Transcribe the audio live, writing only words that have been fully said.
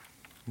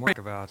More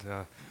about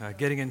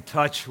getting in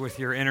touch with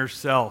your inner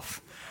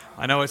self.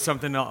 I know it's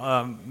something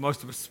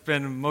most of us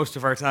spend most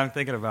of our time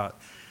thinking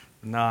about.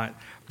 Not.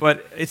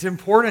 But it's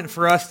important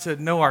for us to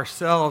know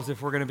ourselves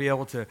if we're going to be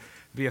able to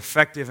be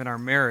effective in our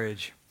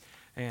marriage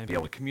and be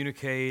able to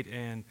communicate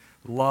and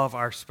love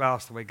our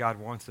spouse the way God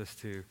wants us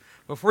to.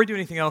 Before we do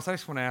anything else, I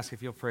just want to ask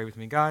if you'll pray with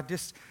me. God,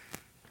 just,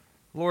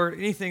 Lord,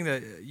 anything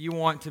that you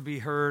want to be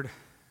heard,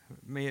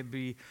 may it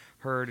be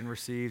heard and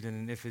received.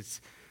 And if it's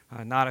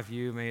not of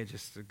you, may it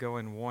just go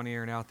in one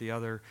ear and out the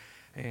other.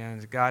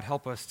 And God,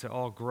 help us to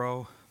all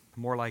grow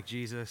more like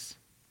Jesus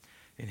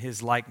in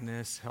his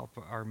likeness. Help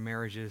our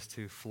marriages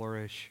to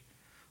flourish,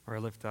 or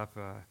lift up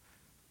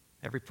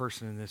every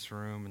person in this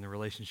room and the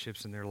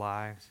relationships in their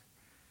lives.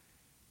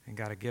 And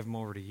God, I give them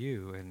over to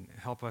you and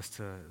help us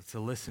to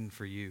listen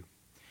for you,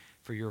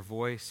 for your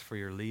voice, for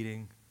your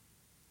leading.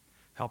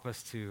 Help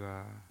us to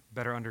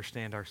better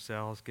understand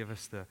ourselves. Give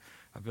us the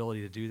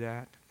ability to do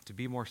that, to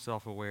be more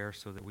self-aware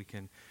so that we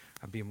can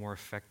be more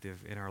effective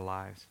in our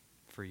lives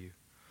for you.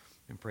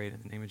 And pray it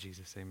in the name of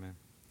Jesus, amen.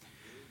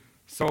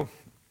 So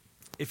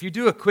if you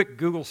do a quick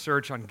Google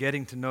search on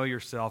Getting to Know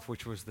Yourself,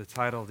 which was the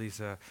title of these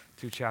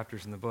two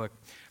chapters in the book,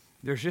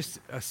 there's just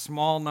a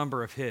small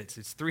number of hits.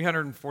 It's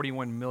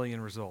 341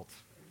 million results.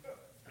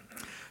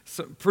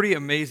 So pretty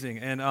amazing.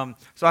 And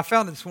so I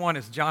found this one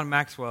is John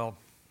Maxwell.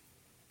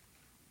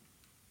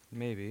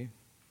 Maybe.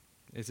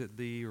 Is it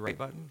the right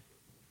button?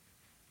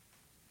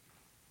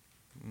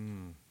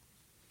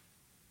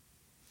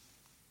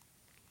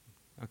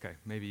 Okay,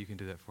 maybe you can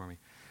do that for me.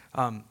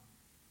 Can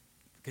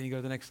you go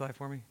to the next slide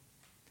for me?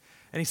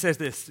 And he says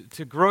this: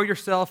 to grow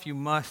yourself, you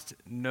must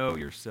know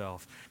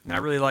yourself. And I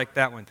really like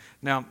that one.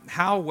 Now,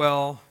 how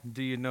well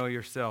do you know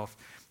yourself?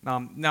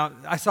 Now,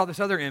 I saw this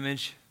other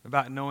image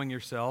about knowing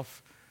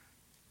yourself,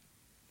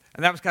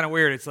 and that was kind of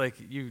weird. It's like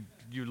you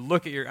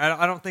look at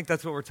I don't think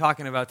that's what we're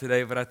talking about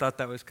today, but I thought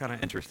that was kind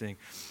of interesting.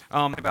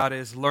 About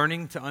is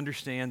learning to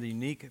understand the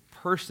unique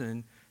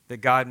person that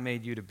God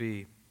made you to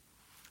be.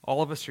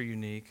 All of us are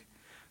unique.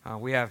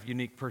 We have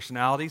unique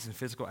personalities and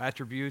physical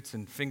attributes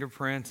and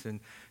fingerprints and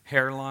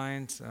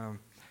hairlines,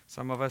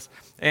 some of us.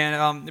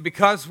 And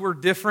because we're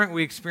different,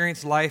 we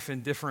experience life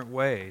in different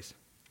ways.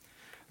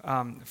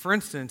 For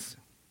instance,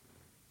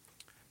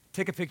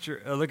 take a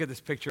picture, look at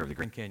this picture of the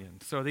Grand Canyon.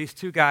 So these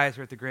two guys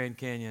are at the Grand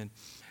Canyon,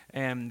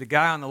 and the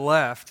guy on the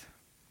left,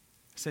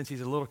 since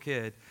he's a little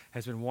kid,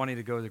 has been wanting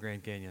to go to the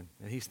Grand Canyon.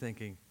 And he's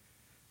thinking,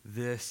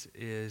 this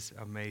is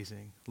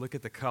amazing. Look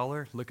at the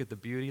color, look at the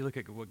beauty, look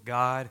at what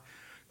God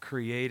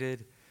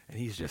created, and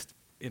he's just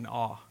in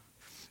awe.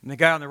 And the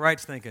guy on the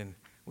right's thinking,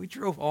 we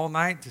drove all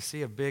night to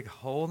see a big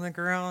hole in the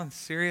ground?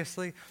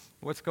 Seriously?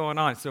 What's going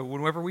on? So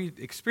whenever we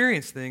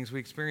experience things,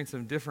 we experience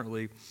them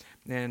differently,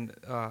 and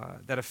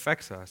that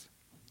affects us.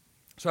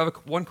 So I have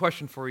one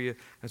question for you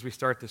as we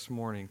start this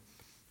morning.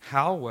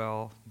 How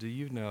well do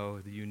you know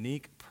the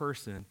unique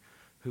person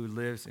who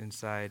lives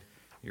inside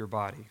your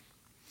body?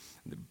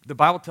 The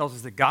Bible tells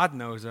us that God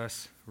knows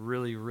us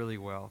really, really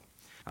well.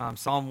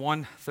 Psalm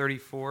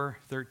 134,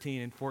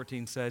 13 and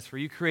 14 says, "For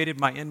you created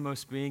my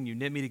inmost being, you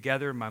knit me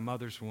together in my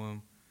mother's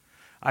womb.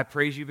 I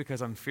praise you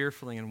because I'm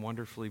fearfully and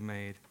wonderfully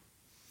made."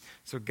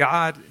 So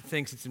God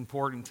thinks it's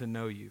important to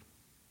know you.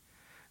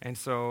 And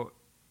so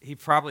he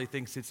probably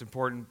thinks it's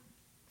important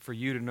for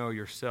you to know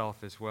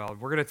yourself as well.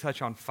 We're going to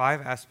touch on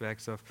 5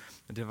 aspects of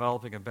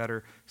developing a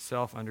better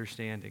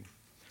self-understanding,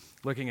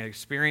 looking at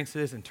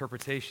experiences,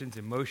 interpretations,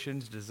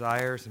 emotions,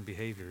 desires, and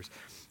behaviors.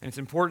 And it's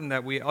important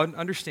that we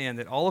understand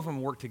that all of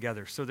them work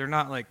together. So they're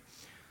not like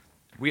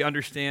we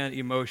understand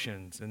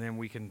emotions, and then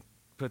we can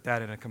put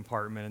that in a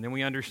compartment, and then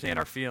we understand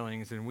our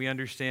feelings, and we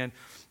understand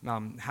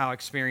how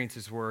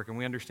experiences work, and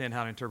we understand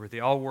how to interpret. They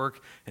all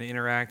work and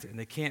interact, and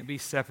they can't be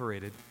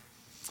separated.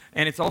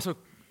 And it's also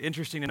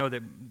interesting to know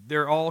that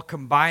they're all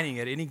combining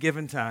at any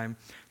given time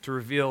to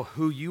reveal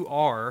who you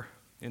are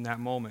in that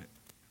moment.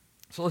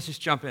 So let's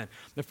just jump in.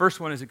 The first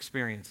one is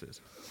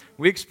experiences.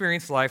 We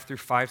experience life through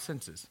 5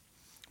 senses.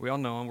 We all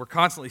know them. We're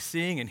constantly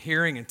seeing and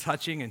hearing and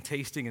touching and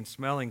tasting and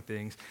smelling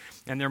things,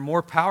 and they're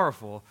more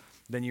powerful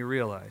than you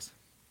realize.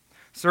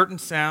 Certain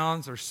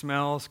sounds or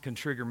smells can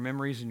trigger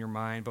memories in your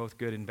mind, both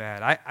good and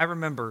bad. I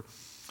remember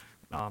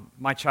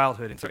my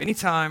childhood, and so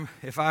anytime,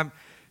 if I'm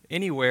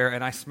anywhere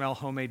and I smell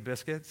homemade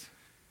biscuits,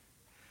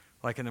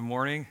 like in the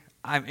morning,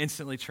 I'm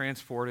instantly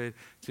transported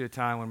to a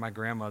time when my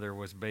grandmother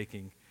was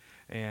baking.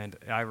 And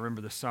I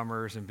remember the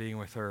summers and being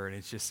with her, and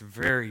it's just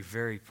very,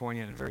 very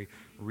poignant and very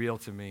real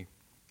to me.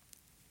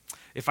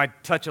 If I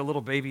touch a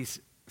little baby's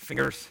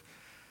fingers,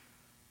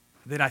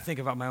 then I think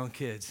about my own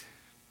kids.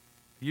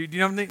 You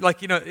know what I mean?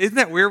 Like, isn't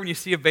that weird when you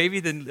see a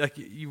baby, then like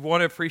you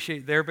want to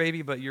appreciate their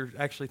baby, but you're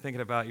actually thinking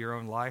about your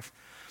own life.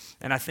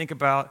 And I think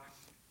about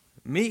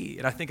me,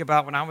 and I think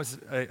about when I was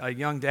a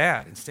young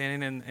dad and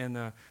standing in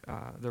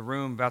the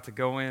room about to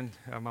go in.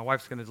 My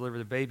wife's going to deliver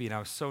the baby, and I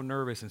was so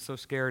nervous and so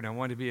scared, and I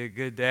wanted to be a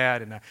good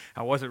dad, and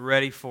I wasn't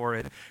ready for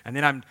it. And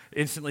then I'm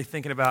instantly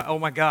thinking about, oh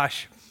my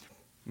gosh,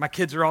 my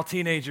kids are all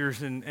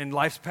teenagers, and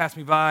life's passed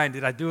me by, and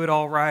did I do it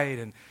all right?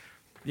 And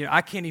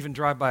I can't even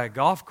drive by a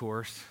golf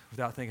course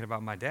without thinking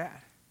about my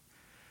dad.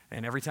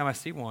 And every time I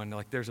see one,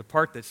 like there's a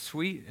part that's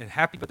sweet and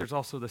happy, but there's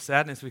also the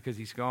sadness because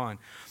he's gone.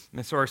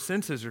 And so our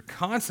senses are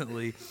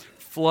constantly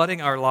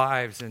flooding our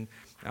lives, and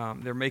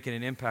they're making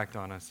an impact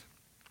on us.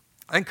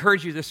 I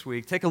encourage you this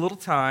week, take a little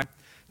time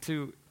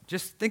to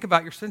just think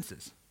about your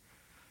senses.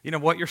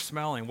 What you're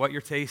smelling, what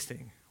you're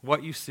tasting,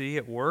 what you see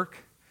at work.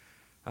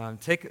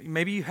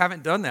 Maybe you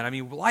haven't done that.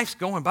 Life's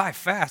going by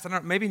fast.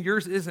 Maybe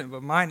yours isn't,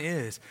 but mine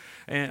is.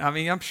 And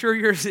I'm sure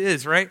yours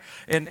is, right?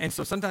 And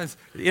so sometimes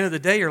at the end of the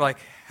day, you're like,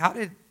 how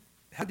did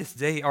this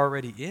day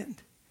already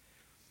end?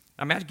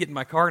 I get in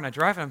my car and I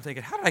drive and I'm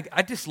thinking,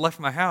 I just left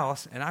my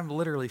house and I'm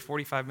literally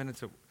 45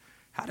 minutes.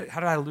 How did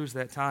I lose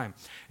that time?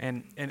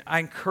 And I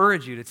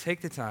encourage you to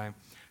take the time,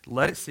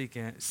 let it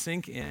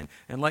sink in,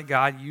 and let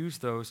God use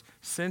those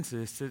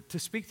senses to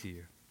speak to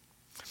you.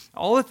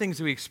 All the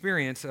things we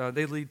experience,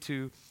 they lead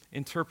to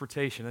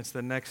interpretation. That's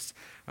the next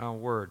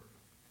word.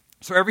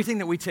 So everything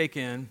that we take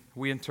in,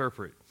 we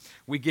interpret.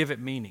 We give it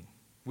meaning.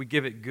 We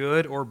give it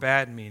good or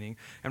bad meaning.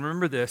 And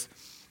remember this,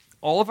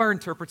 all of your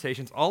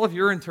interpretations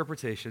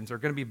are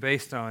going to be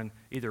based on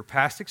either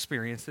past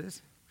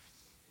experiences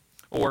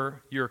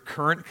or your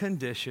current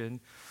condition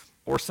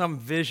or some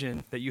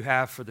vision that you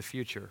have for the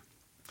future.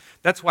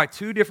 That's why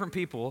two different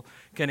people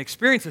can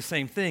experience the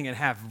same thing and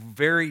have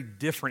very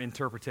different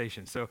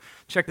interpretations. So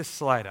check this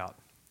slide out.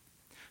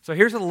 So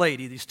here's a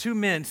lady. These two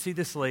men see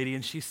this lady,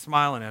 and she's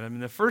smiling at him.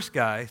 And the first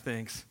guy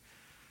thinks,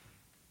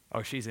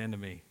 oh, she's into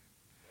me.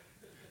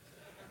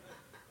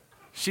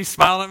 She's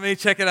smiling at me.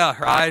 Check it out.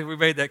 Her eyes, we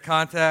made that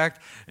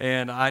contact,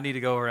 and I need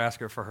to go over and ask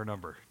her for her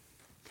number.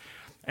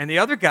 And the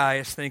other guy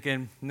is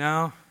thinking,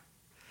 no,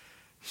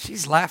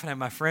 she's laughing at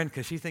my friend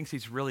because she thinks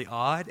he's really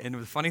odd. And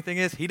the funny thing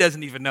is, he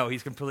doesn't even know.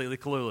 He's completely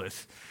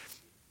clueless.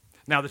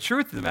 Now, the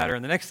truth of the matter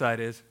on the next side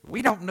is,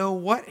 we don't know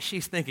what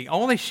she's thinking.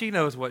 Only she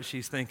knows what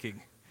she's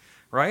thinking,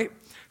 right?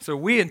 So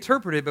we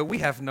interpret it, but we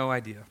have no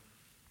idea.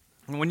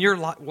 And when your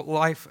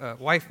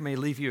wife may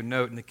leave you a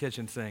note in the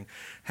kitchen saying,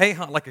 hey,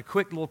 hon, like a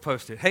quick little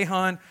Post-it. Hey,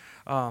 hon,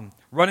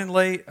 running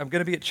late. I'm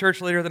going to be at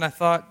church later than I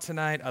thought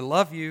tonight. I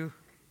love you.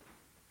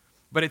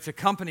 But it's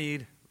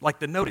accompanied, like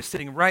the note is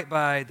sitting right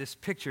by this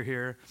picture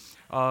here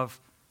of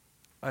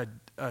a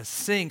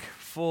sink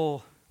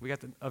full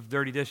of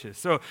dirty dishes.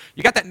 So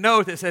you got that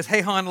note that says,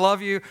 hey, hon,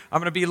 love you. I'm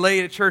going to be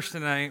late at church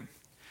tonight.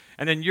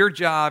 And then your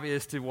job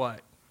is to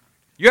what?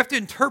 You have to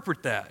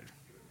interpret that.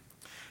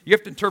 You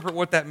have to interpret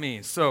what that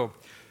means. So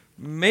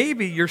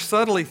maybe you're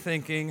subtly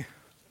thinking,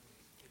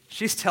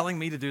 she's telling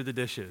me to do the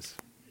dishes.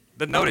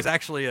 The note is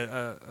actually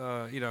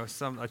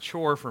a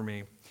chore for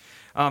me.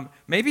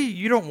 Maybe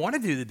you don't want to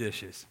do the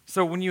dishes.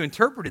 So when you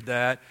interpreted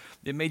that,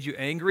 it made you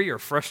angry or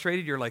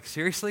frustrated. You're like,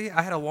 seriously?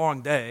 I had a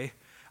long day.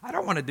 I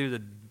don't want to do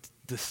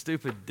the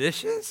stupid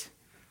dishes.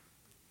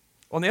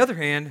 On the other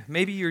hand,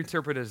 maybe you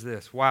interpret it as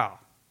this. Wow,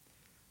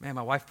 man,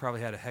 my wife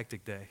probably had a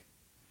hectic day.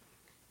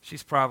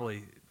 She's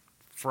probably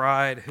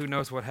fried. Who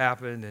knows what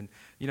happened? And,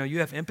 you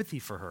have empathy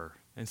for her.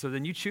 And so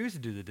then you choose to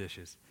do the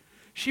dishes.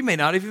 She may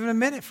not have even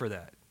admit it for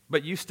that,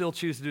 but you still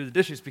choose to do the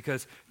dishes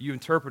because you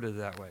interpreted it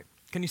that way.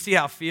 Can you see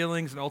how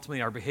feelings and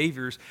ultimately our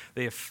behaviors,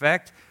 they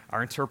affect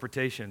our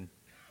interpretation?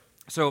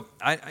 So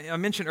I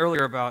mentioned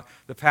earlier about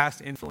the past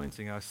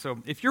influencing us. So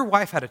if your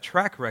wife had a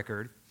track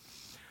record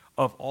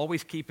of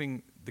always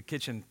keeping the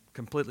kitchen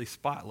completely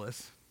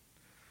spotless,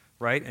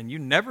 right, and you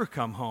never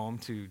come home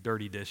to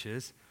dirty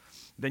dishes,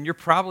 then you're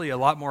probably a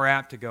lot more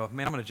apt to go,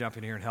 man, I'm going to jump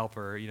in here and help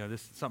her.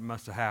 Something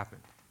must have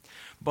happened.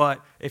 But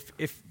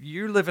if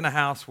you live in a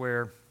house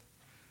where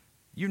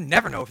you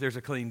never know if there's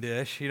a clean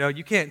dish.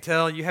 You can't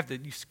tell. You're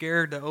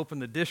scared to open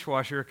the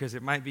dishwasher because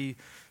it might be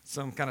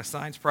some kind of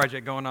science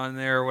project going on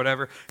there or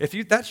whatever. If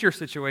that's your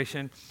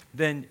situation,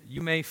 then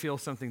you may feel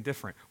something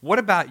different. What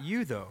about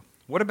you, though?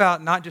 What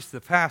about not just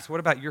the past? What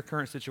about your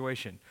current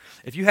situation?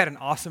 If you had an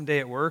awesome day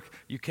at work,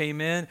 you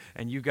came in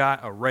and you got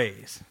a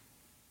raise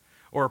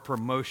or a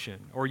promotion,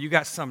 or you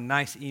got some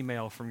nice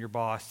email from your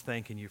boss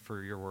thanking you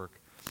for your work,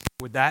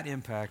 would that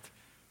impact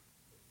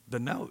the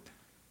note?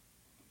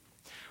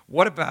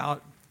 What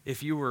about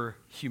if you were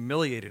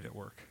humiliated at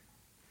work?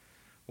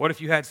 What if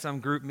you had some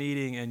group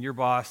meeting and your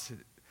boss,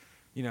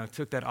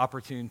 took that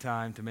opportune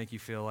time to make you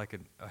feel like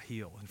a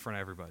heel in front of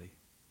everybody?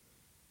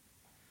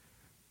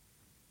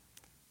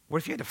 What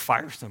if you had to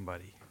fire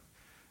somebody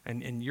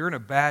and you're in a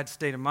bad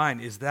state of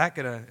mind? Is that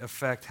going to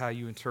affect how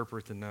you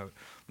interpret the note?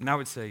 And I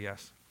would say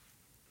yes.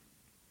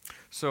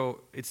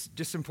 So it's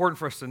just important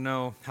for us to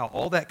know how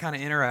all that kind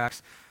of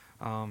interacts,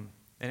 and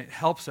it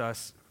helps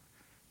us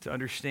to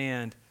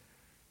understand,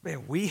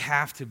 man, we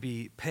have to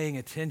be paying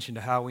attention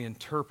to how we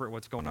interpret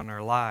what's going on in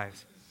our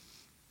lives.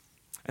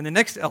 And the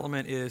next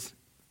element is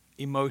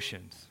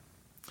emotions.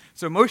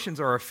 So emotions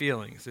are our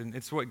feelings, and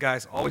it's what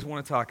guys always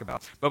want to talk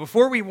about. But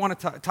before we want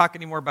to talk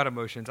any more about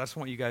emotions, I just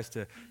want you guys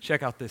to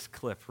check out this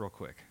clip real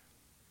quick.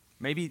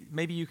 Maybe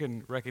you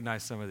can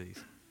recognize some of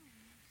these.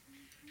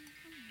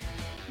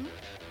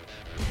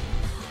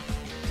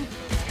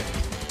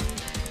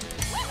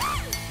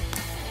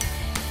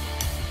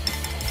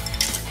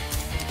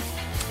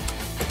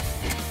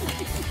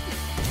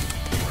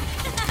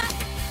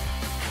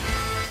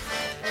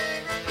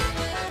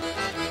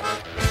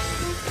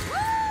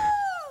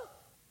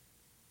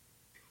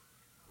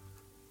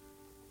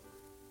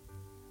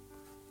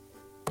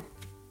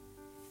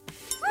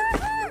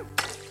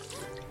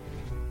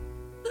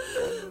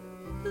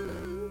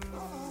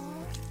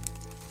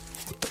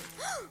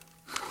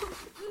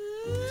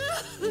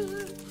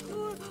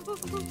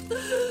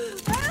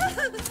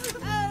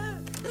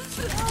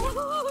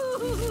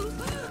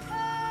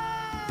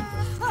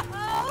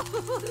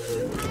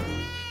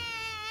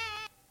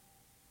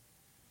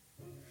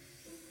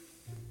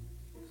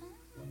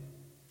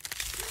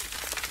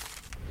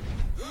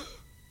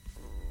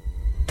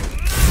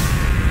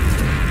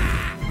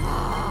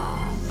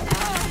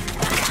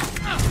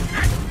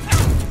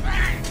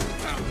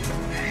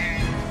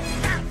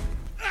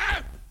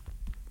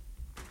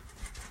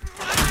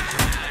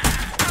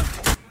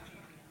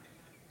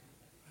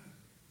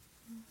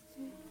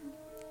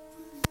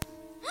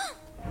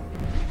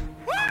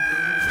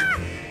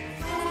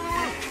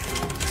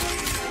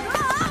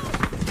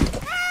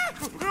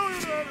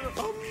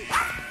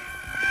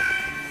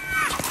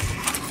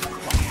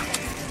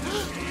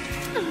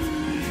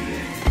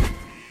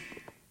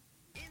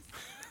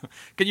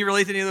 Can you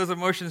relate to any of those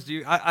emotions?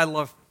 I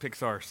love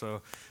Pixar,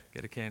 so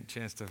get a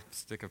chance to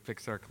stick a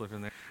Pixar clip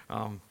in there.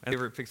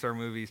 Favorite Pixar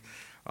movies,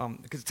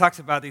 because it talks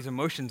about these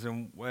emotions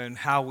and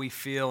how we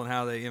feel and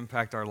how they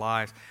impact our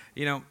lives.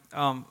 You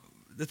know,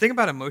 the thing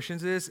about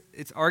emotions is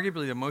it's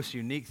arguably the most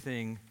unique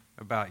thing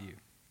about you.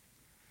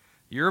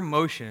 Your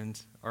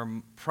emotions are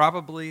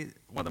probably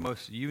one of the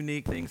most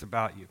unique things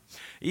about you.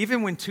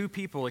 Even when two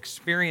people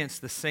experience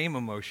the same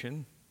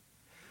emotion,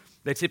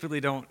 they typically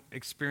don't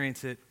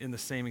experience it in the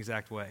same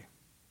exact way.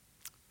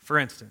 For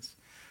instance,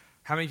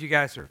 how many of you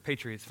guys are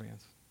Patriots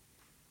fans?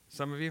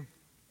 Some of you?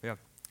 Yeah,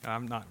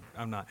 I'm not.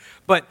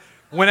 But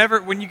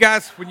when you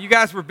guys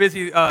were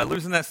busy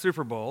losing that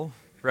Super Bowl,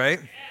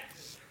 right?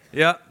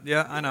 Yeah,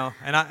 I know.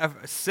 And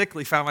I've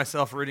sickly found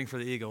myself rooting for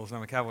the Eagles.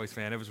 I'm a Cowboys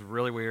fan. It was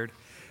really weird.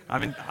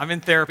 I'm in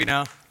therapy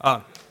now.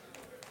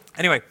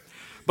 Anyway,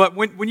 but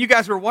when you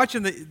guys were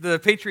watching the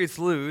Patriots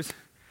lose,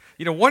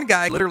 you know, one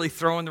guy literally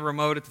throwing the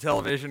remote at the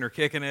television or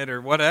kicking it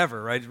or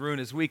whatever, right, ruin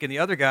his week. And the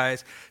other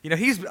guys, you know,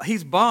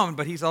 he's bummed,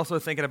 but he's also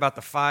thinking about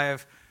the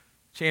 5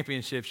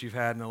 championships you've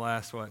had in the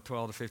last, 12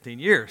 to 15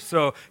 years.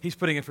 So he's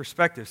putting in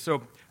perspective.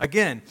 So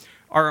again,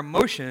 our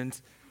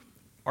emotions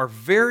are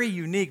very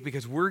unique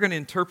because we're going to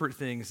interpret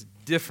things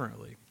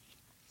differently.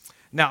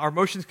 Now, our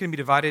emotions can be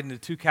divided into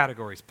 2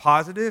 categories,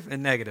 positive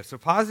and negative. So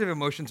positive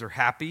emotions are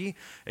happy,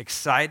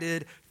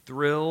 excited,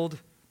 thrilled,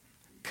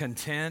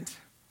 content.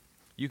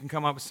 You can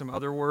come up with some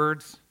other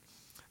words.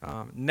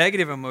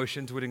 Negative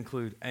emotions would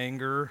include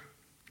anger,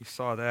 you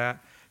saw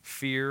that,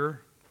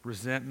 fear,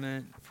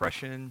 resentment,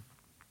 depression.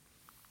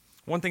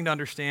 One thing to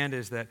understand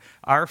is that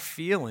our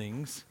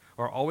feelings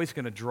are always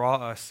going to draw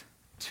us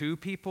to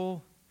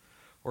people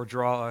or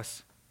draw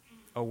us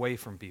away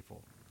from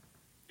people.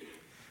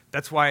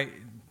 That's why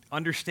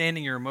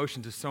understanding your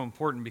emotions is so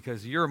important,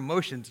 because your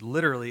emotions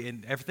literally,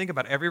 think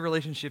about every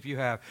relationship you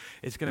have,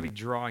 it's going to be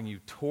drawing you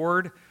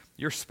toward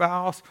your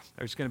spouse,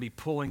 or it's going to be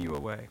pulling you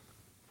away.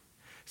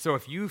 So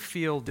if you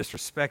feel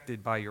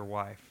disrespected by your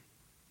wife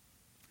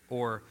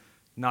or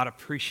not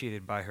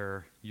appreciated by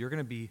her, you're going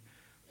to be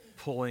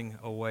pulling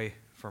away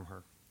from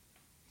her.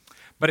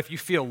 But if you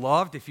feel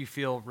loved, if you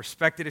feel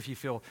respected, if you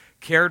feel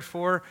cared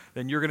for,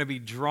 then you're going to be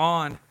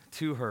drawn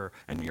to her,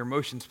 and your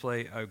emotions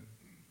play a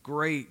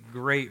great,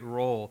 great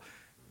role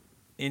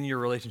in your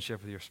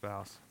relationship with your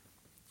spouse.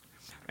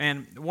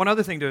 And one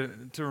other thing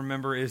to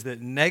remember is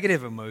that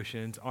negative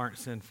emotions aren't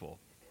sinful.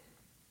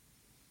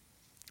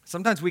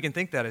 Sometimes we can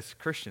think that as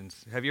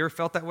Christians. Have you ever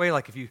felt that way?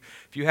 Like if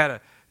you had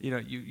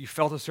you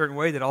felt a certain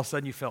way that all of a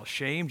sudden you felt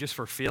shame just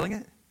for feeling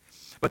it?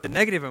 But the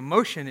negative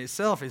emotion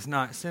itself is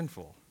not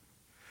sinful.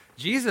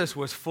 Jesus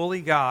was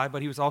fully God,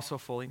 but he was also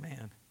fully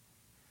man.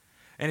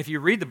 And if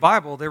you read the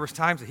Bible, there was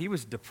times that he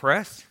was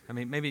depressed. I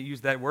mean, maybe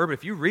use that word, but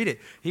if you read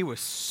it, he was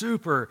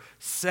super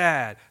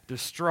sad,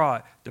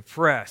 distraught,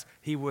 depressed.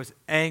 He was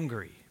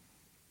angry.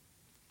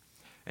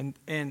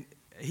 And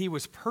he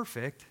was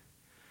perfect,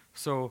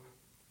 so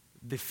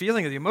the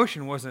feeling of the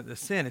emotion wasn't the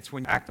sin. It's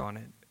when you act on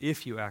it,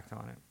 if you act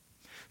on it.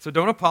 So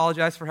don't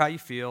apologize for how you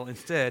feel.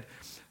 Instead,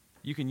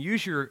 you can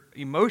use your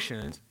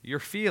emotions, your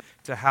feelings,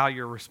 to how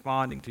you're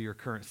responding to your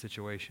current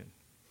situation.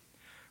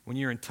 When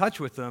you're in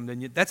touch with them,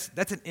 then that's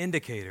an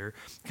indicator,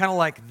 kind of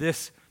like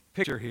this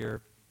picture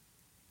here.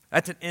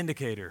 That's an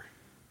indicator,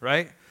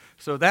 right?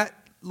 So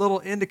that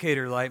little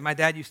indicator light, my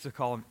dad used to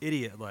call them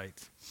idiot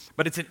lights,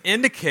 but it's an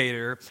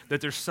indicator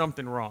that there's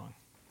something wrong.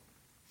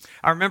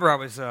 I remember I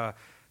was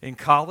in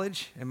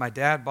college, and my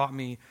dad bought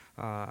me,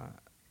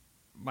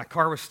 my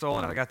car was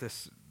stolen. I got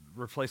this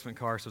replacement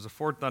car, so it was a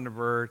Ford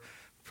Thunderbird,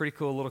 pretty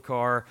cool little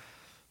car.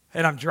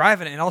 And I'm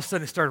driving it, and all of a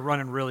sudden it started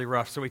running really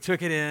rough. So we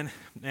took it in,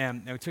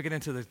 and we took it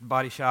into the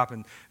body shop,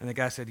 and the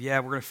guy said, yeah,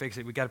 we're going to fix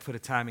it. We got to put a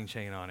timing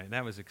chain on it. And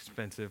that was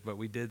expensive, but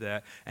we did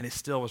that, and it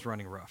still was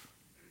running rough.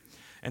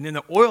 And then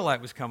the oil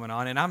light was coming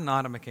on, and I'm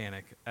not a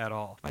mechanic at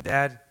all. My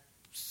dad,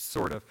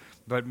 sort of,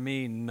 but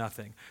me,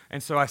 nothing.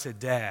 And so I said,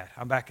 Dad,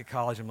 I'm back at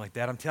college. I'm like,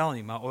 Dad, I'm telling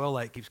you, my oil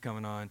light keeps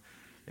coming on,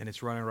 and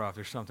it's running rough.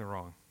 There's something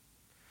wrong.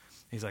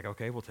 He's like,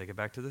 okay, we'll take it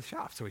back to the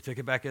shop. So we took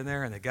it back in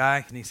there, and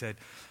he said,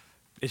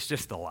 it's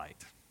just the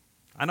light.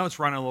 I know it's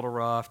running a little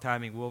rough,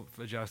 timing, we'll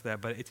adjust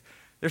that, but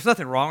there's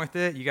nothing wrong with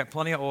it. You got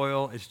plenty of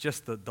oil. It's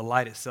just the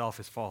light itself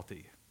is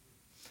faulty.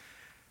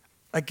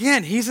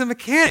 Again, he's a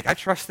mechanic. I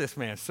trust this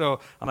man. So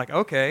I'm like,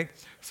 okay.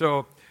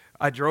 So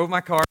I drove my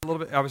car a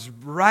little bit. I was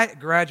right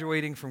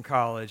graduating from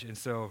college, and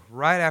so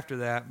right after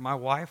that, my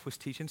wife was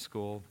teaching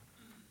school.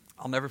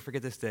 I'll never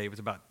forget this day. It was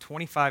about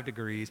 25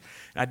 degrees,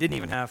 and I didn't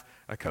even have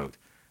a coat.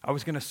 I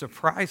was going to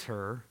surprise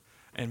her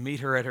and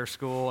meet her at her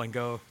school and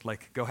go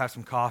have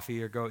some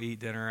coffee or go eat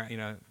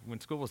dinner,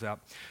 when school was out.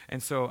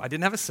 And so I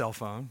didn't have a cell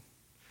phone.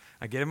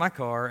 I get in my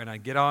car, and I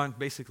get on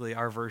basically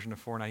our version of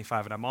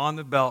 495, and I'm on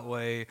the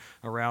Beltway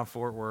around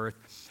Fort Worth,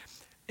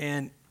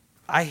 and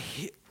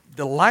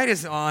the light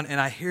is on,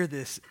 and I hear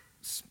this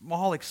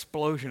small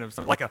explosion of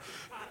something, like a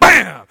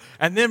bam!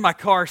 And then my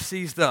car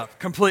seized up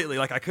completely.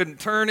 Like I couldn't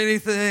turn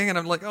anything, and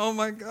I'm like, oh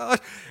my gosh.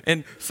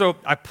 And so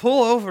I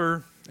pull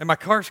over, and my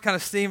car's kind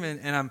of steaming,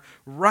 and I'm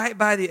right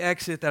by the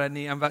exit that I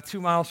need. I'm about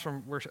 2 miles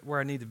from where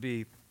I need to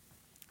be.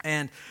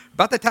 And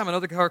about that time,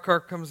 another car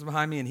comes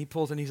behind me, and he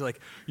pulls in. He's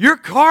like, your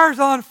car's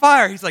on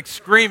fire. He's like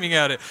screaming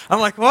at it. I'm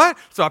like, what?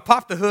 So I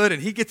pop the hood,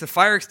 and he gets a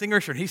fire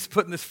extinguisher, and he's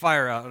putting this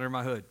fire out under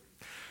my hood.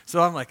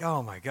 So I'm like,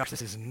 oh my gosh,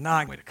 this is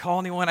not going to call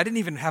anyone. I didn't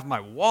even have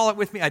my wallet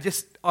with me. I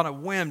just, on a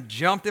whim,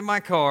 jumped in my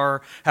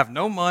car, have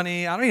no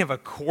money. I don't even have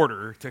a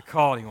quarter to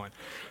call anyone.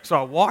 So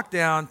I walk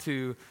down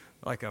to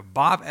like a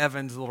Bob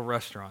Evans little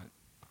restaurant.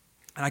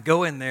 And I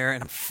go in there,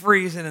 and I'm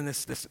freezing, and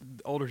this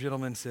older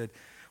gentleman said,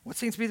 what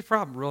seems to be the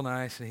problem? Real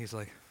nice. And he's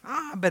like,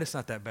 I bet it's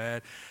not that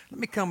bad. Let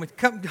me come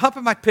hop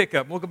in my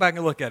pickup. We'll go back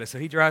and look at it. So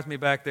he drives me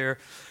back there.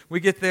 We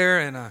get there,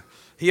 and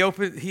he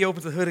opens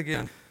the hood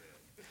again.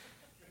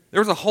 There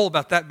was a hole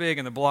about that big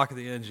in the block of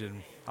the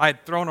engine. I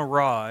had thrown a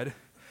rod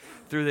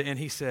through and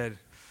he said,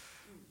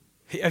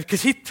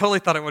 because he totally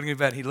thought it wasn't going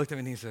to be bad. He looked at me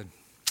and he said,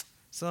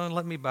 son,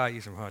 let me buy you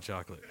some hot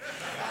chocolate.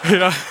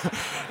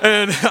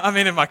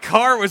 And my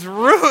car was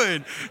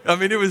ruined.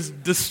 It was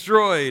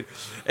destroyed.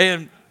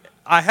 And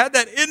I had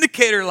that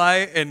indicator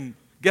light, and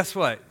guess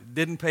what?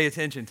 Didn't pay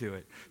attention to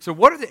it. So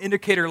what are the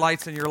indicator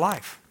lights in your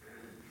life?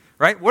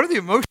 Right? What are the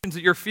emotions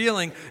that you're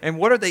feeling, and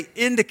what are they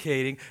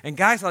indicating? And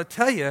guys, I'll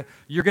tell you,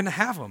 you're going to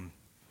have them.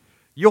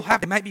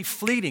 They might be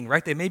fleeting,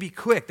 right? They may be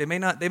quick. They may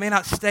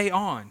not stay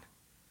on.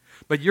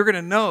 But you're going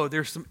to know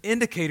there's some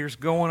indicators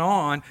going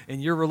on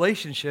in your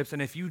relationships,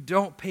 and if you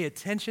don't pay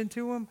attention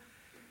to them,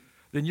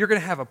 then you're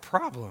going to have a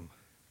problem.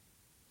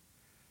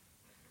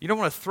 You don't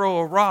want to throw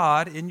a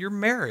rod in your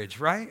marriage,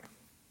 right?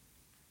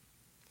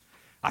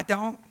 I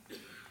don't.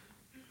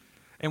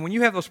 And when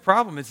you have those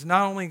problems, it's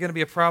not only going to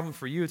be a problem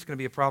for you, it's going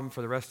to be a problem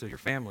for the rest of your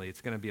family.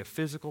 It's going to be a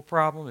physical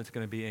problem. It's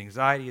going to be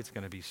anxiety. It's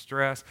going to be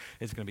stress.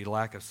 It's going to be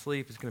lack of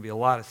sleep. It's going to be a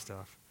lot of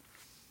stuff.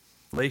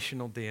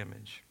 Relational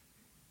damage.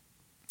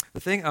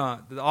 The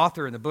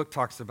author in the book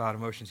talks about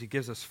emotions. He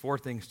gives us 4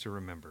 things to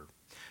remember.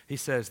 He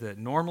says that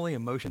normally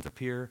emotions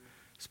appear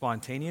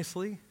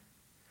spontaneously.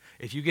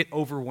 If you get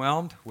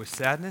overwhelmed with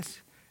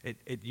sadness,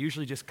 it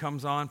usually just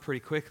comes on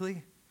pretty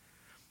quickly.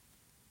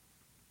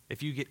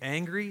 If you get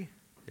angry,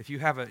 if you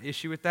have an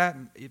issue with that,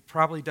 it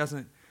probably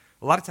doesn't,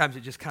 a lot of times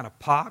it just kind of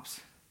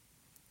pops.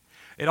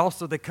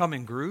 They come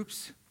in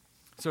groups.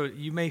 So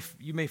you may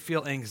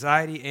feel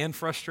anxiety and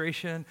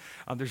frustration.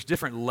 There's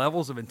different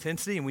levels of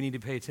intensity, and we need to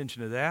pay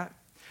attention to that.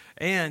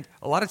 And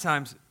a lot of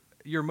times,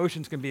 your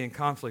emotions can be in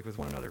conflict with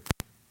one another.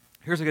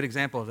 Here's a good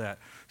example of that.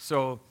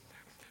 So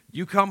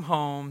you come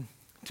home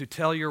to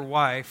tell your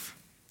wife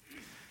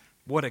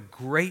what a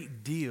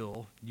great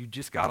deal you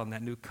just got on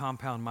that new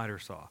compound miter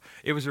saw.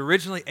 It was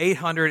originally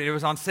 $800, and it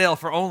was on sale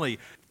for only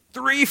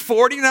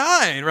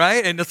 $349,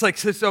 right? And it's like,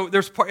 so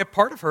there's a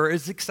part of her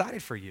is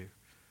excited for you.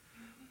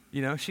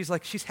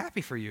 She's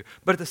happy for you.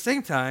 But at the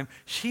same time,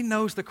 she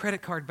knows the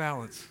credit card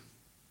balance.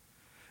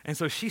 And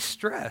so she's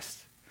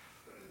stressed,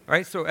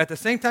 right? So at the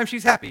same time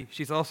she's happy,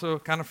 she's also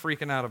kind of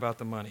freaking out about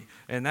the money.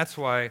 And that's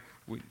why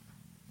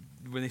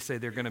when they say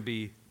they're going to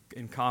be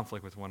in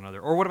conflict with one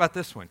another. Or what about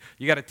this one?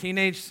 You got a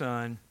teenage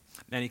son,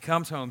 and he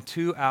comes home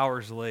 2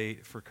 hours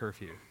late for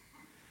curfew.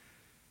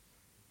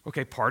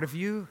 Okay, part of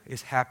you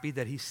is happy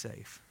that he's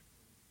safe.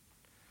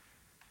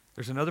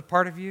 There's another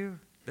part of you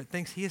that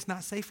thinks he is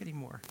not safe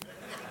anymore.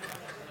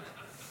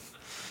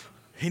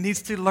 He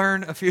needs to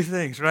learn a few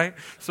things, right?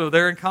 So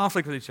they're in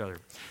conflict with each other.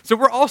 So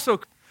we're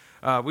also,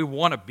 we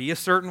want to be a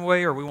certain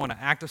way, or we want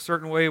to act a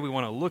certain way, we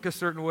want to look a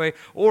certain way,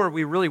 or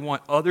we really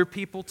want other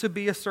people to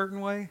be a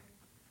certain way.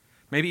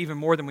 Maybe even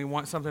more than we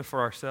want something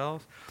for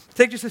ourselves.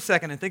 Take just a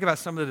second and think about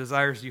some of the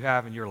desires you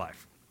have in your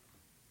life.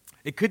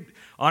 It could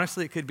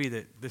be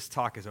that this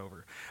talk is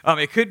over.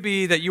 It could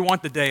be that you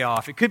want the day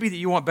off. It could be that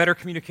you want better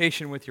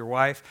communication with your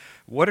wife.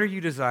 What are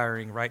you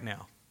desiring right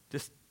now?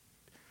 Just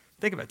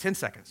think about it, 10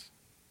 seconds.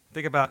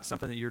 Think about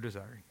something that you're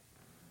desiring.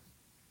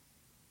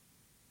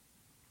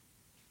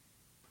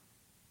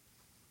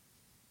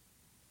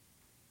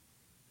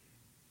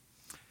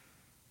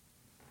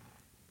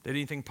 Did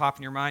anything pop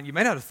in your mind? You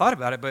may not have thought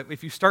about it, but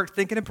if you start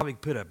thinking, it probably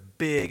put a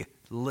big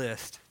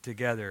list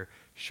together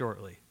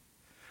shortly.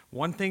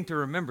 One thing to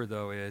remember,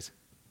 though, is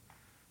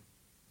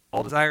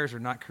all desires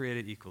are not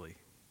created equally.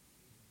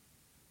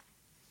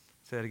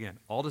 Say it again.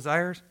 All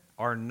desires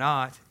are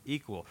not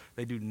equal.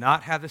 They do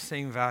not have the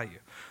same value.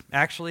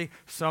 Actually,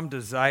 some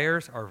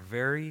desires are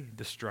very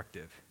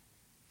destructive.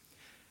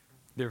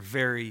 They're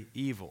very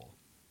evil.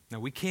 Now,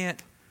 we're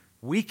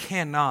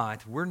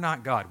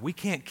not God. We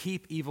can't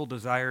keep evil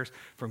desires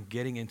from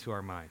getting into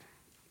our mind.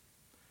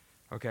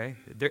 Okay?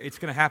 It's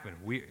going to happen.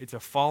 It's a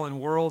fallen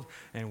world,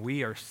 and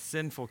we are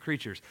sinful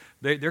creatures.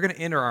 They're going to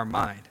enter our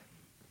mind.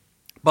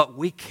 But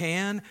we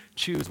can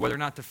choose whether or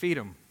not to feed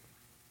them.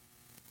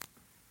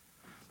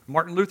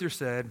 Martin Luther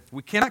said,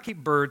 we cannot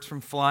keep birds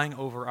from flying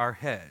over our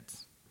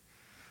heads,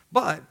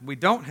 but we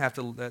don't have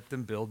to let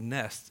them build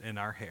nests in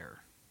our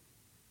hair.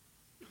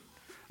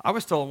 I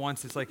was told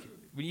once, it's like,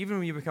 even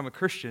when you become a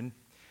Christian,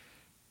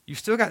 you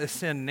still got the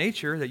sin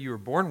nature that you were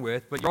born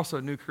with, but you're also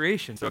a new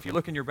creation. So if you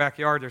look in your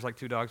backyard, there's like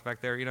 2 dogs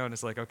back there, and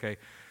it's like, okay,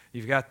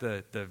 you've got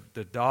the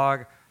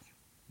dog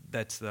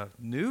that's the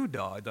new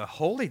dog, the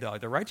holy dog,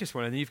 the righteous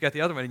one, and then you've got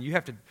the other one, and you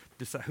have to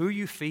decide who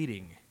you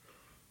feeding.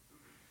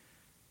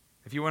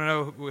 If you want to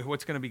know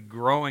what's going to be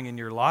growing in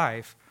your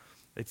life,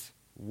 it's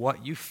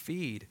what you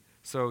feed.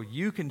 So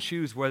you can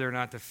choose whether or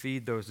not to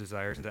feed those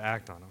desires and to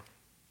act on them.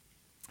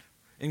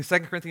 In 2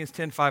 Corinthians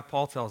 10:5,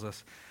 Paul tells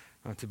us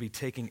to be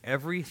taking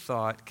every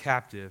thought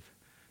captive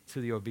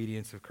to the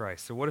obedience of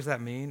Christ. So what does that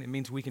mean? It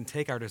means we can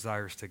take our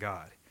desires to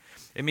God.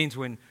 It means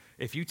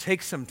if you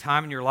take some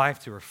time in your life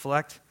to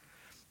reflect,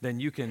 then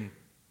you can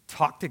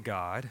talk to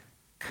God,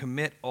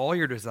 commit all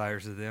your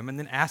desires to them, and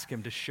then ask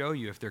Him to show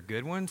you if they're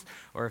good ones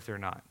or if they're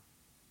not.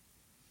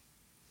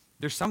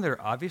 There's some that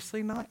are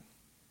obviously not,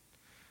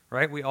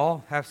 right? We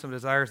all have some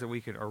desires that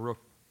we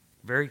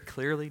very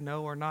clearly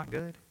know are not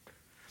good.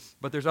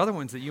 But there's other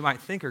ones that you might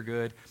think are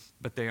good,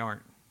 but they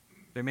aren't.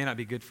 They may not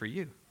be good for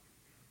you.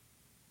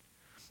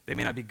 They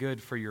may not be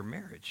good for your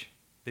marriage.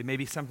 They may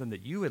be something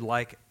that you would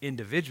like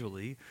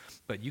individually,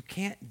 but you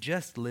can't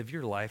just live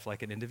your life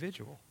like an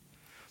individual.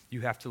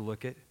 You have to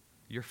look at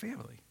your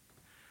family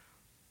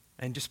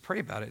and just pray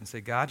about it and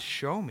say, God,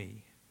 show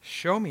me.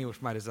 Show me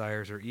if my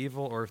desires are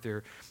evil or if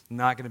they're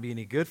not going to be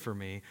any good for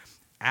me.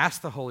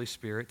 Ask the Holy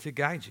Spirit to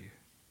guide you.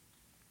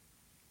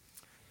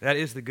 That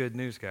is the good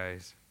news,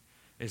 guys,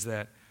 is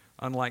that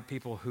unlike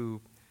people who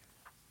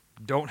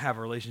don't have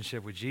a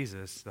relationship with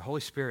Jesus, the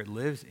Holy Spirit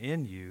lives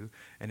in you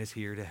and is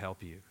here to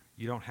help you.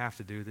 You don't have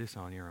to do this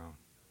on your own.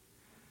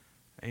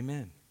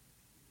 Amen.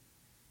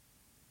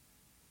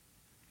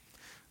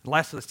 And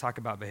lastly, let's talk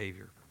about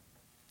behavior.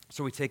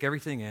 So we take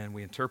everything in,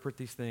 we interpret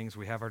these things,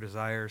 we have our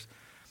desires.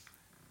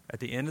 At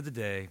the end of the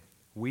day,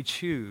 we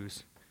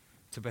choose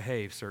to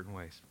behave certain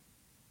ways.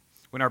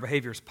 When our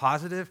behavior is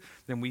positive,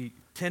 then we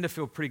tend to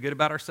feel pretty good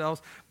about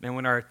ourselves. And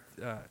when our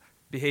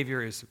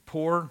behavior is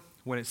poor,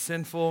 when it's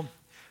sinful,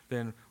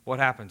 then what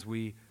happens?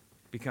 We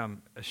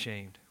become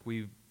ashamed.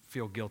 We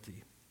feel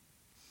guilty.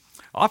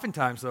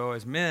 Oftentimes, though,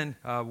 as men,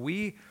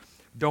 we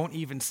don't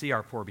even see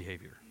our poor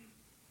behavior.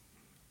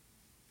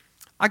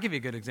 I'll give you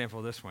a good example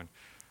of this one.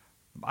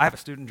 I have a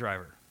student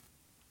driver.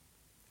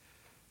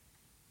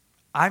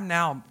 I'm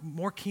now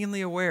more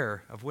keenly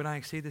aware of when I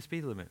exceed the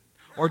speed limit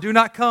or do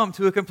not come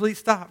to a complete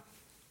stop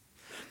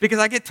because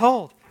I get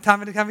told time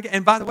and time again.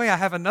 And by the way, I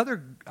have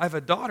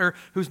a daughter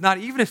who's not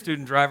even a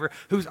student driver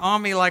who's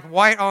on me like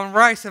white on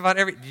rice about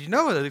every. Did you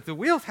know that the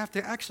wheels have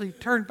to actually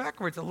turn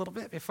backwards a little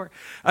bit before?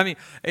 I mean,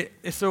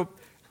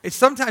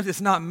 sometimes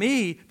it's not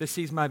me that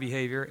sees my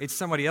behavior; it's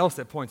somebody else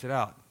that points it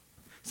out.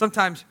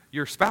 Sometimes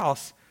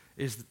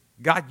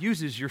God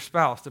uses your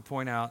spouse to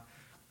point out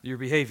your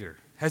behavior.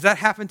 Has that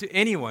happened to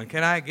anyone?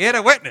 Can I get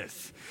a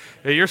witness?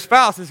 Your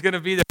spouse is going to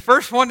be the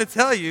first one to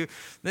tell you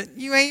that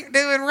you ain't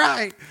doing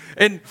right.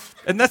 And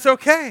that's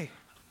okay.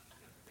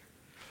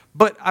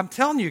 But I'm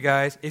telling you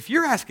guys, if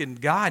you're asking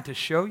God to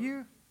show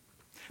you,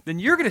 then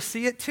you're going to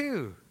see it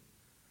too.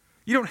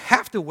 You don't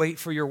have to wait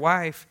for your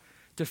wife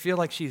to feel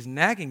like she's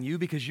nagging you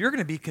because you're going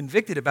to be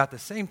convicted about the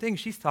same thing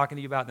she's talking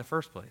to you about in the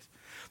first place.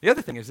 The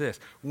other thing is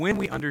this. When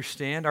we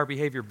understand our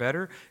behavior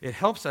better, it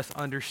helps us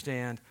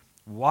understand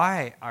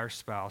why our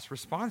spouse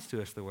responds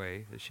to us the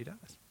way that she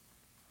does.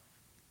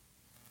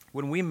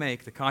 When we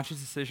make the conscious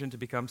decision to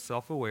become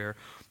self-aware,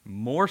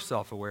 more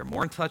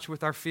in touch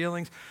with our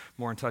feelings,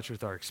 more in touch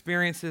with our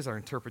experiences, our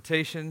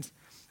interpretations,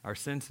 our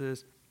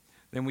senses,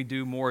 then we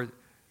do more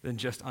than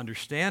just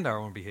understand our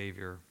own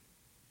behavior.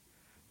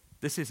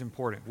 This is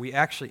important. We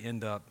actually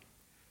end up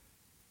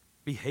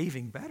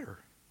behaving better.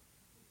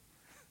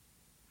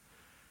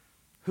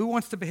 Who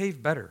wants to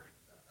behave better?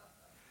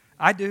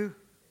 I do.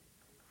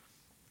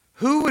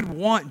 Who would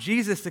want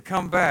Jesus to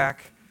come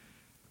back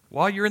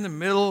while you're in the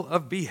middle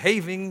of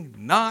behaving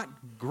not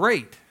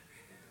great?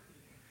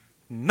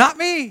 Not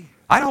me.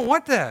 I don't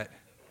want that.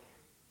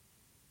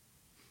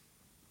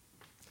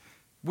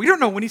 We don't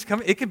know when He's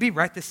coming. It could be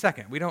right this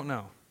second. We don't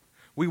know.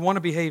 We want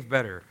to behave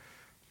better.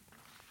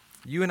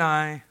 You and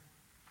I,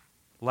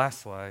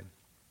 last slide,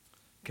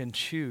 can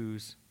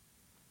choose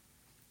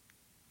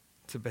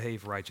to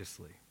behave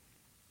righteously.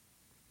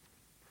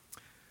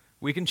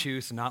 We can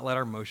choose to not let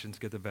our emotions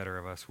get the better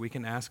of us. We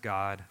can ask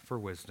God for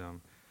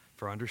wisdom,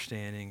 for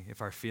understanding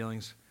if our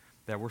feelings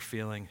that we're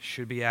feeling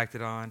should be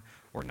acted on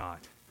or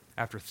not.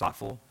 After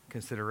thoughtful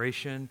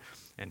consideration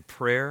and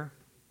prayer,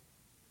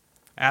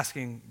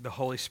 asking the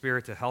Holy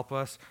Spirit to help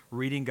us,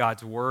 reading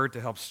God's Word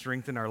to help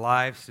strengthen our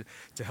lives,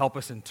 to help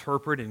us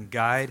interpret and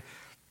guide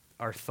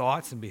our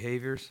thoughts and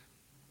behaviors.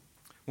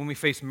 When we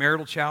face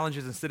marital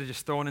challenges, instead of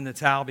just throwing in the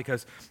towel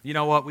because, you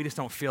know what, we just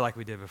don't feel like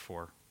we did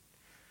before.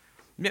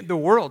 The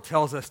world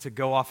tells us to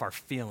go off our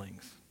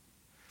feelings.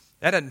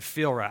 That doesn't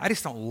feel right. I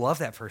just don't love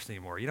that person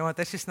anymore. You know what?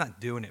 That's just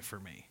not doing it for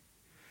me.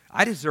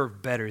 I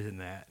deserve better than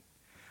that.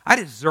 I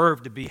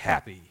deserve to be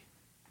happy.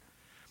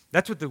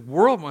 That's what the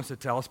world wants to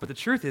tell us, but the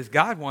truth is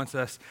God wants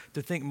us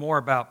to think more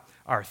about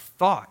our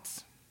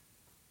thoughts,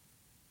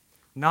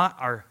 not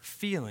our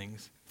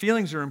feelings.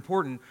 Feelings are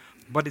important,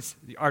 but it's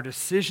our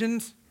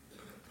decisions,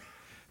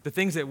 the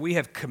things that we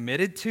have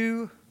committed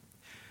to,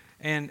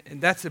 and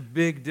that's a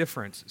big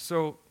difference.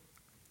 So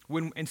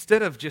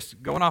instead of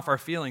just going off our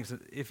feelings,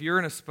 if you're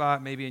in a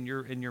spot maybe in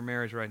your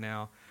marriage right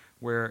now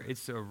where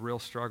it's a real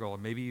struggle,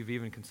 and maybe you've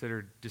even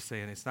considered just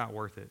saying it's not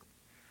worth it,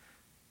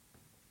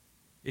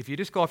 if you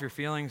just go off your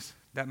feelings,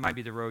 that might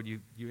be the road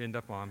you end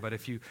up on. But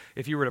if you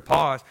were to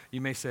pause,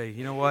 you may say,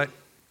 you know what?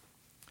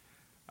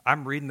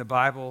 I'm reading the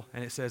Bible,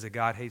 and it says that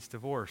God hates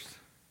divorce.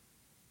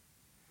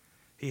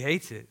 He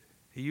hates it.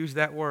 He used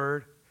that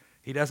word.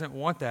 He doesn't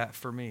want that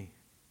for me.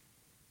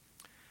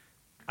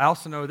 I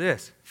also know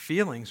this.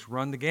 Feelings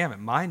run the gamut.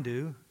 Mine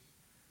do.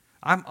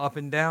 I'm up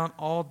and down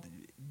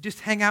just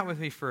hang out with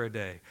me for a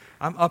day.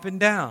 I'm up and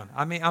down.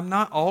 I mean, I'm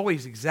not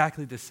always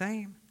exactly the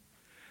same.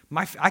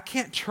 I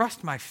can't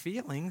trust my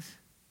feelings,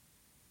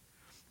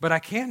 but I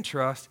can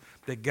trust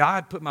that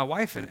God put my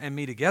wife and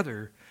me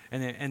together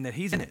and that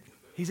He's in it.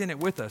 He's in it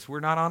with us.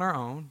 We're not on our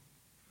own.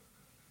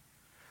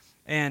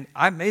 And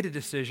I made a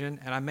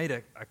decision, and I made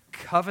a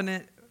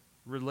covenant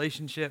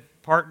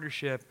relationship,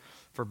 partnership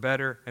for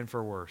better and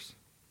for worse.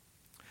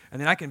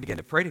 And then I can begin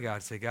to pray to God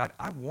and say, God,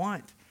 I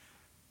want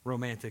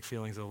romantic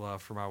feelings of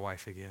love for my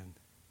wife again.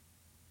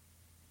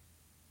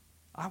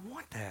 I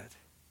want that.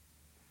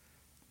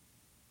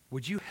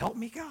 Would you help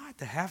me, God,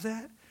 to have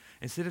that?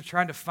 Instead of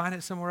trying to find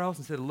it somewhere else,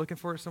 instead of looking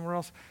for it somewhere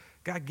else,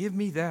 God, give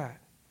me that.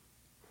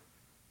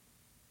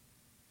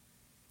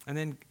 And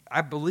then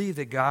I believe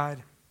that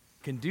God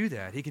can do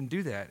that. He can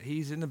do that.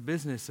 He's in the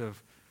business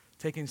of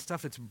taking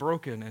stuff that's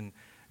broken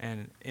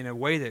and in a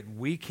way that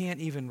we can't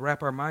even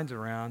wrap our minds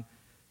around,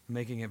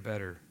 making it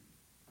better.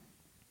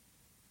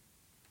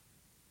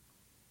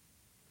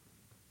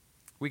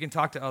 We can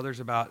talk to others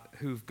about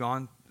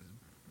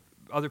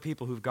other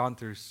people who've gone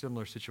through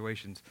similar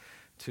situations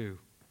too.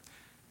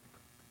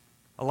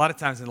 A lot of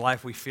times in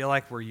life we feel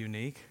like we're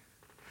unique.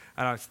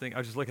 And I was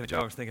just looking at Joe,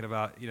 I was thinking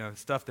about,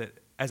 stuff that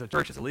as a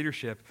church, as a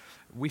leadership,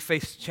 we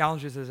face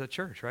challenges as a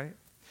church, right?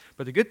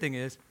 But the good thing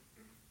is,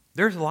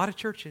 there's a lot of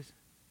churches.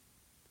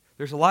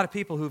 There's a lot of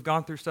people who've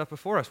gone through stuff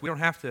before us. We don't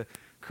have to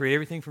create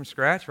everything from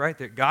scratch, right?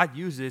 That God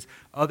uses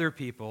other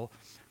people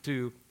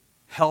to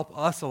help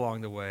us along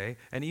the way.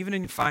 And even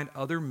if you find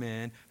other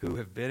men who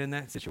have been in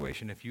that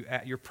situation,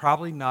 you're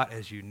probably not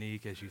as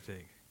unique as you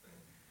think.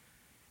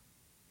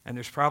 And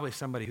there's probably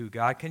somebody who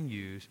God can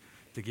use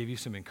to give you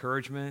some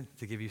encouragement,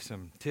 to give you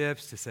some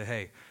tips, to say,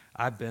 hey,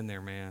 I've been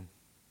there, man.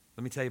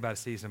 Let me tell you about a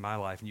season of my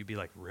life. And you'd be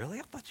like, really?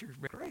 I thought you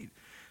were great.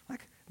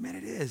 Like, man,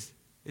 it is.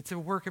 It's a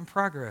work in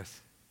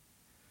progress.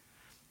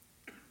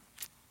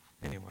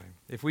 Anyway,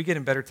 if we get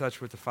in better touch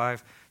with the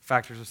 5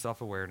 factors of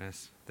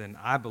self-awareness, then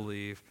I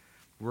believe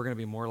we're going to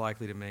be more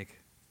likely to make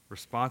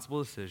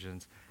responsible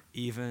decisions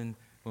even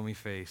when we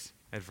face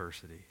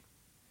adversity.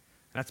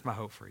 That's my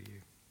hope for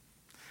you.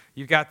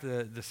 You've got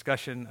the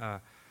discussion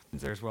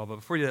there as well, but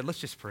before you do that, let's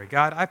just pray.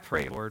 God, I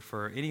pray, Lord,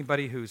 for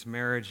anybody whose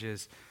marriage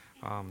is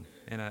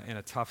in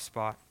a tough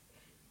spot.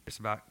 It's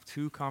about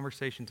 2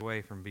 conversations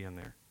away from being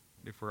there,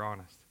 if we're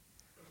honest.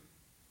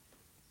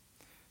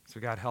 So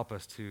God, help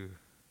us to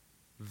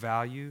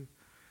value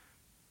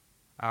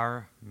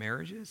our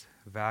marriages,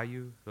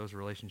 value those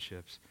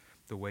relationships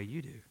the way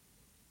you do.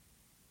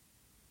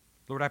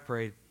 Lord, I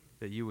pray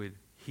that you would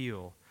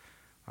heal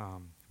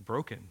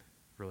broken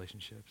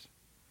relationships,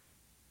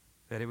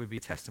 that it would be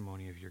a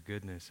testimony of your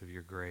goodness, of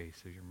your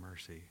grace, of your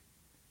mercy.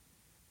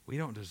 We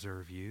don't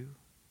deserve you,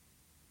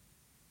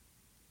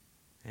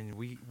 and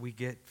we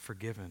get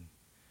forgiven.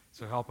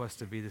 So help us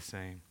to be the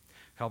same.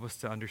 Help us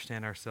to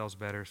understand ourselves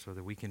better so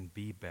that we can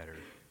be better.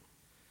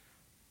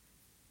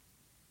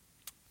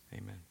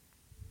 Amen.